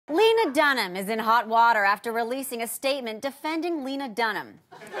Dunham is in hot water after releasing a statement defending Lena Dunham.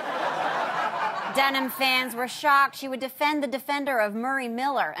 Dunham fans were shocked she would defend the defender of Murray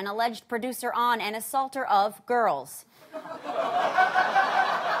Miller, an alleged producer on and assaulter of girls.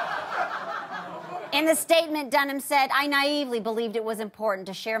 In the statement, Dunham said, "I naively believed it was important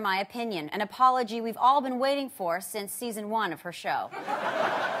to share my opinion, an apology we've all been waiting for since season 1 of her show."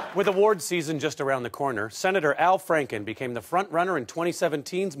 With awards season just around the corner, Senator Al Franken became the front-runner in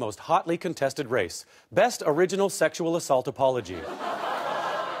 2017's most hotly contested race, Best Original Sexual Assault Apology.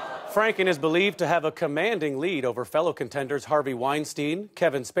 Franken is believed to have a commanding lead over fellow contenders Harvey Weinstein,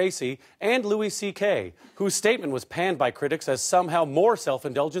 Kevin Spacey, and Louis C.K., whose statement was panned by critics as somehow more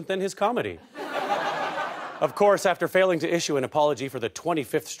self-indulgent than his comedy. Of course, after failing to issue an apology for the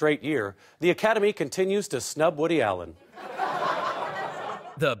 25th straight year, the Academy continues to snub Woody Allen.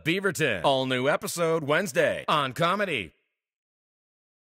 The Beaverton, all new episode Wednesday on Comedy.